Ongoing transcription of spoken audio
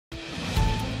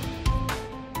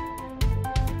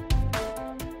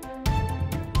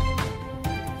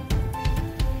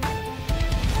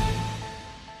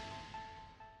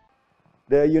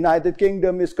The United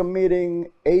Kingdom is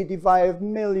committing £85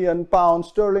 million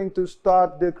to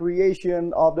start the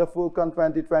creation of the Vulcan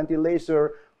 2020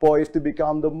 laser, poised to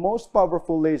become the most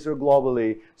powerful laser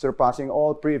globally, surpassing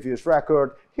all previous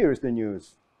records. Here's the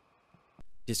news.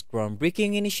 This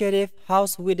groundbreaking initiative,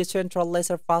 housed with the Central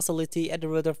Laser Facility at the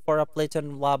Rutherford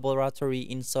Platon Laboratory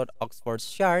in South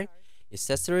Oxfordshire, is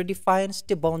set to redefine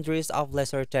the boundaries of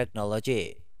laser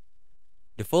technology.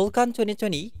 The Vulcan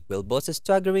 2020 will boast a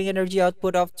staggering energy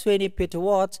output of 20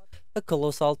 petawatts, a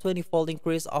colossal 20-fold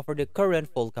increase over the current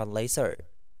Vulcan laser.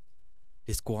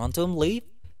 This quantum leap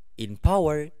in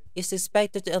power is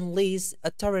expected to unleash a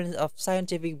torrent of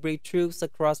scientific breakthroughs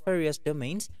across various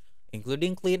domains,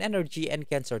 including clean energy and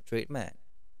cancer treatment.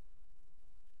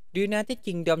 The United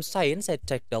Kingdom Science and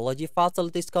Technology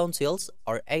Facilities Council,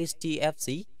 or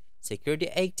HTFC, secured the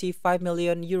 €85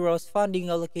 million funding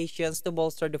allocations to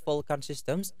bolster the Vulcan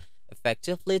systems,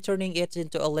 effectively turning it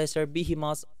into a laser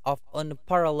behemoth of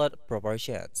unparalleled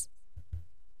proportions.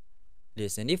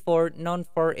 This endeavor, known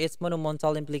for its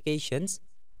monumental implications,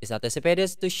 is anticipated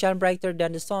to shine brighter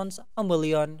than the sun's a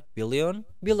million,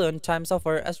 billion times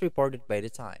over, as reported by the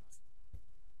Times.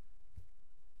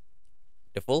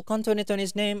 The Vulcan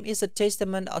 2020's name is a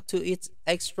testament to its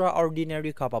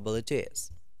extraordinary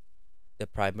capabilities. The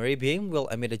primary beam will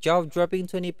emit a jaw-dropping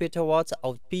 20 petawatts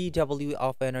of PW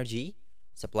of energy,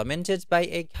 supplemented by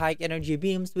 8 high-energy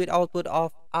beams with output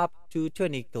of up to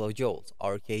 20 kilojoules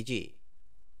or kg.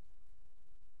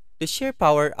 The sheer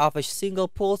power of a single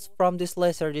pulse from this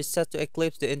laser is set to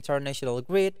eclipse the international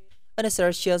grid, an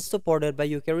assertion supported by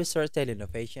UK research and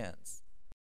innovations.